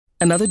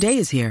Another day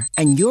is here,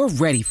 and you're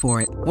ready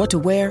for it. What to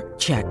wear?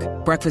 Check.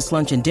 Breakfast,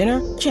 lunch, and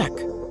dinner? Check.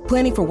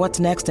 Planning for what's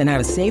next and how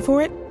to save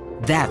for it?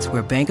 That's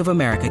where Bank of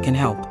America can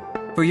help.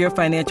 For your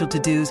financial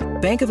to-dos,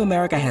 Bank of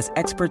America has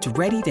experts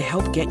ready to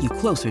help get you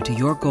closer to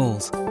your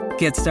goals.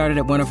 Get started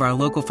at one of our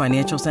local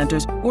financial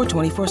centers or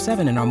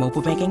 24/7 in our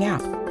mobile banking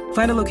app.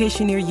 Find a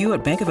location near you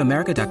at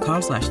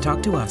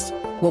bankofamerica.com/talktous.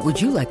 What would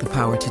you like the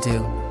power to do?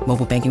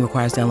 Mobile banking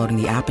requires downloading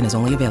the app and is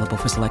only available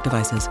for select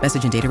devices.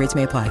 Message and data rates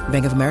may apply.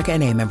 Bank of America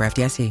N.A., member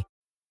FDIC.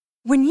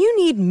 When you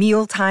need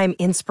mealtime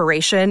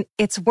inspiration,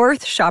 it's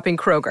worth shopping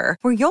Kroger,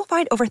 where you'll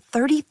find over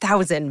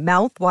 30,000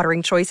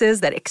 mouth-watering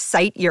choices that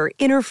excite your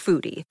inner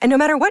foodie. And no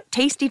matter what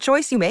tasty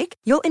choice you make,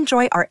 you'll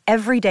enjoy our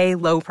everyday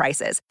low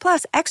prices,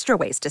 plus extra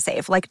ways to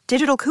save, like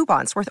digital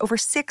coupons worth over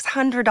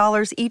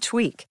 $600 each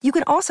week. You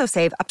can also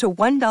save up to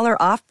 $1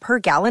 off per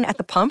gallon at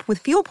the pump with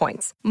fuel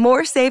points.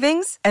 More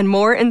savings and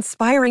more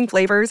inspiring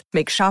flavors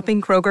make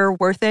shopping Kroger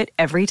worth it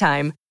every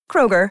time.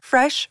 Kroger,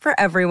 fresh for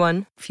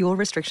everyone. Fuel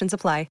restrictions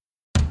apply.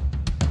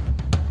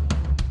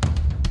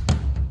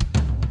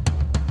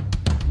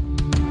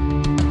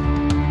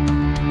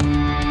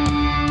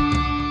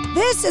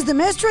 This is the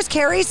Mistress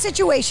Carrie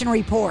Situation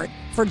Report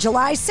for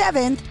July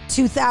 7th,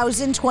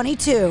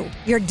 2022.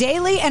 Your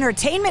daily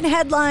entertainment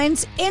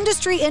headlines,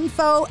 industry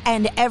info,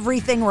 and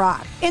everything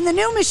rock. In the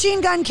new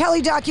Machine Gun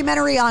Kelly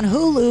documentary on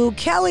Hulu,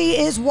 Kelly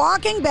is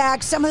walking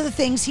back some of the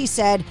things he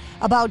said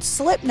about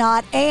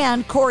Slipknot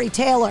and Corey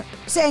Taylor,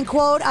 saying,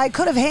 quote, "I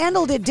could have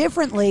handled it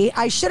differently.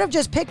 I should have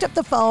just picked up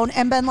the phone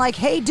and been like,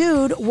 hey,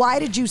 dude, why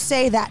did you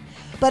say that?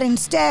 But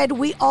instead,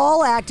 we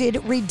all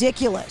acted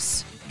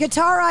ridiculous."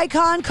 Guitar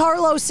icon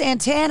Carlos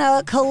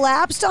Santana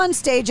collapsed on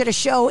stage at a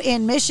show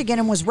in Michigan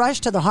and was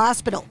rushed to the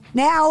hospital.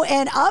 Now,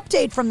 an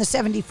update from the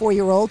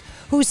 74-year-old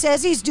who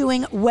says he's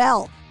doing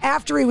well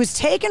after he was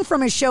taken from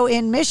his show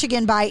in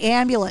Michigan by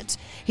ambulance.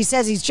 He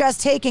says he's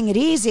just taking it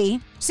easy,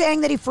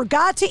 saying that he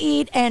forgot to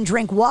eat and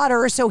drink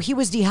water, so he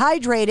was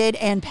dehydrated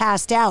and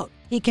passed out.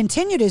 He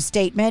continued his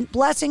statement,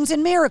 "Blessings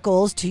and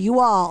miracles to you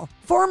all."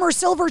 Former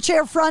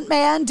Silverchair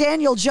frontman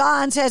Daniel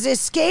Johns has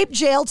escaped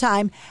jail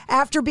time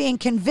after being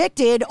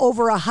convicted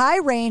over a high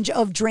range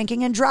of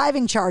drinking and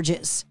driving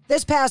charges.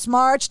 This past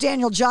March,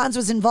 Daniel Johns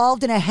was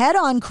involved in a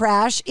head-on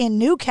crash in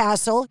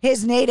Newcastle,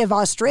 his native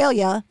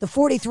Australia. The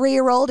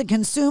 43-year-old had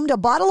consumed a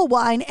bottle of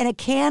wine and a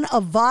can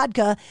of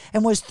vodka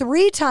and was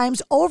 3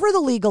 times over the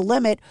legal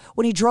limit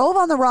when he drove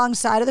on the wrong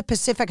side of the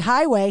Pacific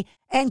Highway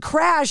and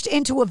crashed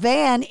into a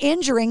van,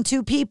 injuring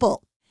 2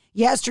 people.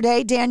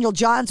 Yesterday, Daniel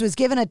Johns was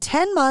given a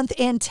 10-month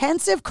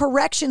intensive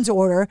corrections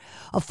order,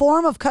 a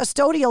form of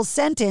custodial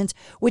sentence,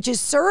 which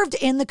is served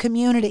in the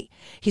community.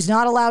 He's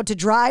not allowed to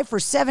drive for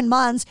 7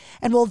 months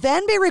and will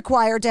then be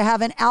required to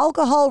have an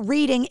alcohol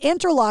reading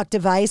interlock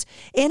device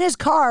in his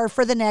car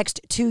for the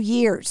next 2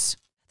 years.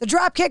 The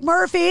Dropkick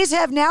Murphys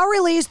have now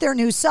released their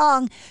new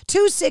song,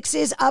 2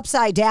 Sixes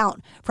Upside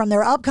Down. From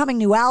their upcoming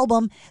new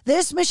album,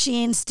 This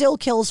Machine Still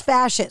Kills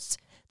Fascists.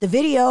 The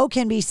video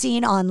can be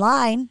seen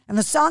online, and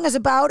the song is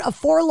about a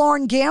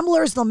forlorn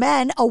gambler's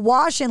lament,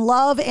 awash in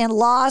love and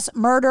loss,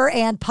 murder,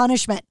 and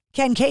punishment.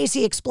 Ken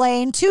Casey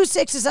explained, 2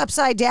 Sixes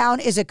Upside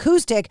Down is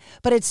acoustic,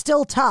 but it's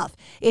still tough.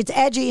 It's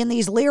edgy, and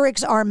these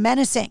lyrics are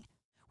menacing.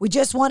 We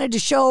just wanted to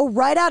show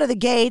right out of the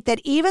gate that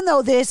even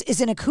though this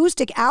is an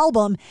acoustic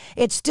album,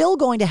 it's still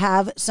going to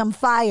have some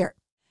fire.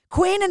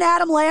 Queen and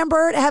Adam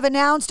Lambert have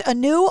announced a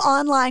new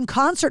online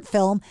concert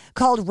film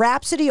called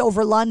Rhapsody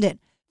Over London.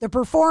 The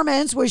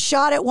performance was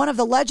shot at one of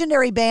the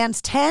legendary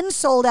band's 10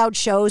 sold-out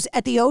shows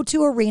at the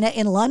O2 Arena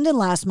in London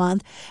last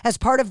month as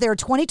part of their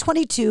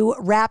 2022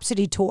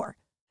 Rhapsody Tour.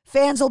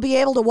 Fans will be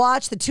able to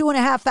watch the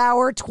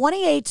 2.5-hour,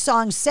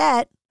 28-song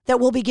set that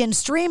will begin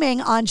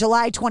streaming on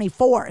July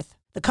 24th.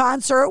 The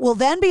concert will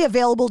then be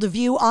available to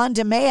view on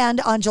demand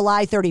on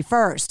July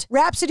 31st.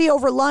 Rhapsody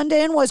Over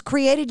London was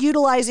created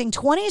utilizing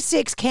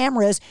 26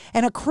 cameras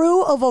and a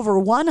crew of over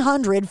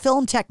 100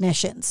 film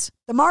technicians.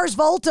 The Mars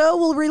Volta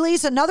will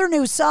release another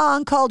new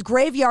song called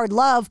Graveyard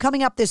Love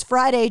coming up this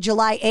Friday,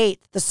 July 8th.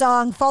 The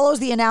song follows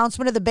the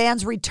announcement of the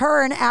band's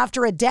return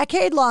after a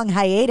decade-long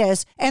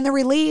hiatus and the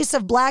release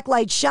of Black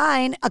Light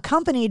Shine,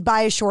 accompanied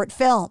by a short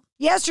film.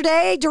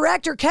 Yesterday,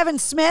 director Kevin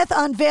Smith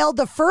unveiled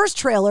the first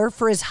trailer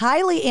for his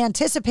highly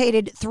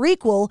anticipated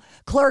threequel,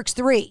 Clerks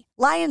 3.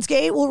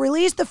 Lionsgate will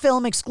release the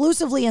film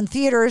exclusively in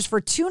theaters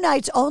for 2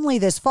 nights only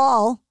this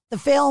fall. The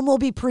film will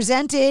be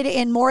presented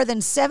in more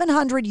than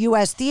 700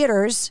 U.S.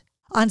 theaters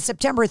on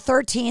September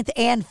 13th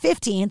and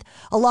 15th,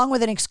 along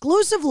with an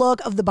exclusive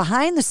look of the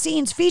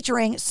behind-the-scenes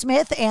featuring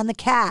Smith and the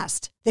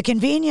cast. The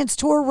Convenience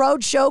Tour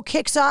Roadshow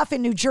kicks off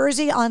in New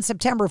Jersey on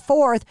September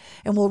 4th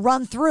and will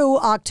run through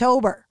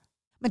October.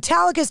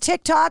 Metallica's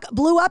TikTok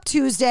blew up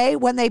Tuesday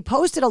when they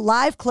posted a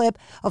live clip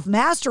of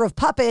Master of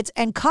Puppets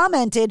and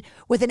commented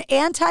with an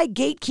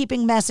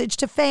anti-gatekeeping message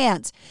to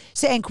fans,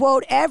 saying,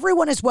 quote,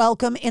 "Everyone is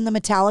welcome in the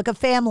Metallica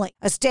family."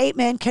 A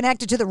statement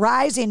connected to the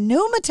rise in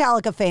new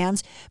Metallica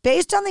fans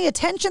based on the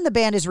attention the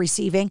band is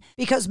receiving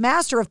because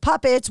Master of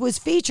Puppets was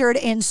featured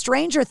in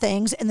Stranger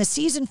Things in the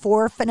season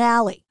 4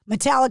 finale.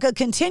 Metallica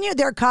continued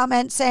their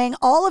comment saying,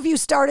 all of you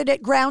started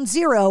at ground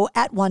zero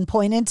at one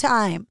point in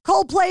time.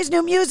 Coldplay's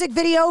new music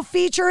video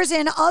features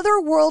an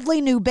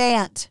otherworldly new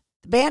band.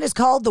 The band is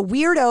called The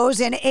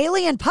Weirdos, an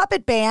alien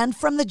puppet band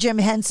from the Jim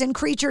Henson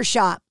Creature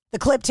Shop. The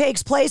clip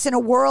takes place in a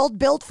world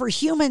built for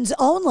humans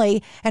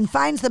only and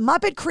finds the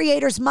Muppet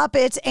creators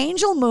Muppets,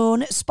 Angel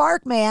Moon,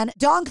 Sparkman,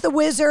 Donk the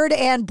Wizard,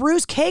 and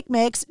Bruce Cake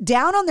Mix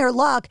down on their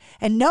luck,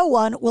 and no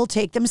one will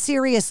take them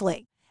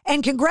seriously.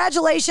 And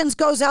congratulations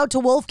goes out to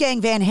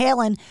Wolfgang Van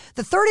Halen.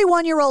 The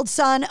 31-year-old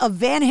son of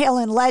Van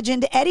Halen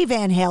legend Eddie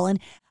Van Halen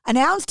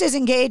announced his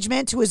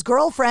engagement to his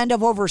girlfriend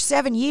of over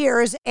 7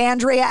 years,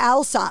 Andrea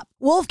Alsop.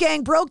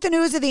 Wolfgang broke the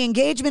news of the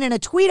engagement in a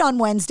tweet on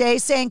Wednesday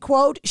saying,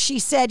 quote, she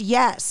said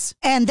yes.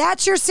 And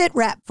that's your sit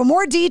rep. For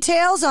more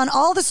details on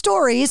all the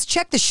stories,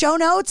 check the show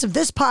notes of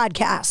this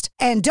podcast.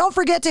 And don't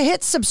forget to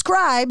hit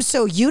subscribe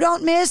so you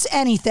don't miss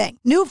anything.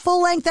 New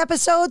full-length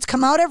episodes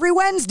come out every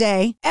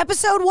Wednesday.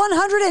 Episode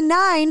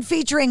 109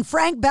 featuring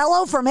Frank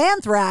Bello from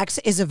Anthrax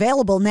is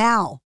available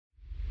now.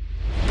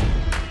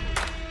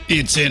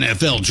 It's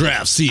NFL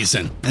draft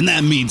season, and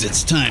that means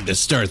it's time to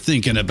start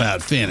thinking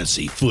about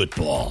fantasy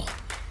football.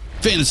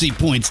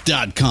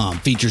 FantasyPoints.com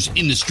features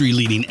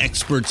industry-leading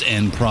experts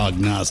and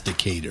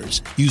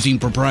prognosticators using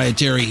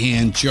proprietary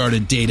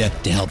hand-charted data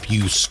to help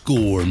you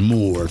score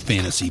more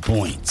fantasy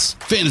points.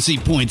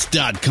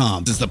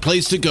 FantasyPoints.com is the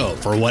place to go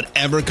for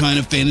whatever kind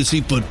of fantasy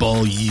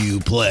football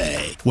you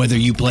play. Whether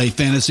you play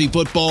fantasy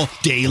football,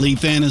 daily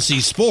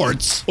fantasy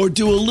sports, or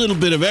do a little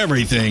bit of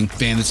everything,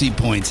 Fantasy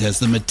Points has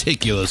the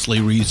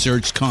meticulously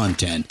researched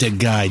content to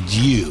guide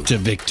you to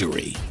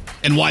victory.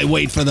 And why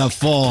wait for the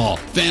fall?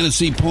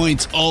 Fantasy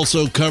Points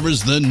also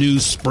covers the new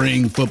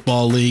spring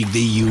football league,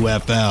 the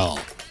UFL.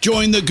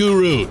 Join the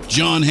guru,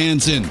 John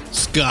Hansen,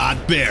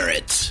 Scott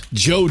Barrett,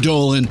 Joe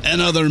Dolan,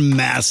 and other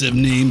massive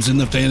names in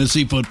the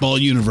fantasy football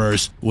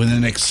universe with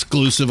an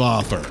exclusive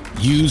offer.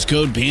 Use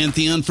code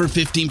Pantheon for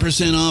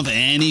 15% off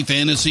any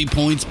Fantasy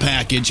Points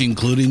package,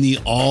 including the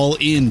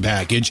all-in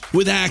package,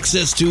 with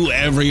access to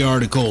every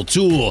article,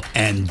 tool,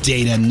 and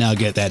data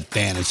nugget that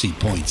Fantasy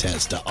Points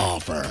has to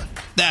offer.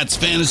 That's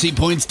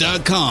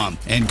FantasyPoints.com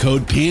and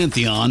code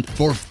Pantheon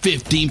for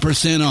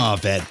 15%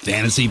 off at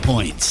Fantasy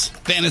Points.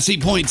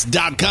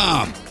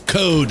 FantasyPoints.com,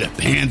 code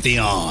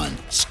Pantheon.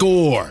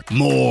 Score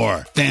more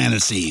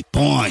fantasy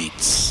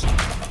points.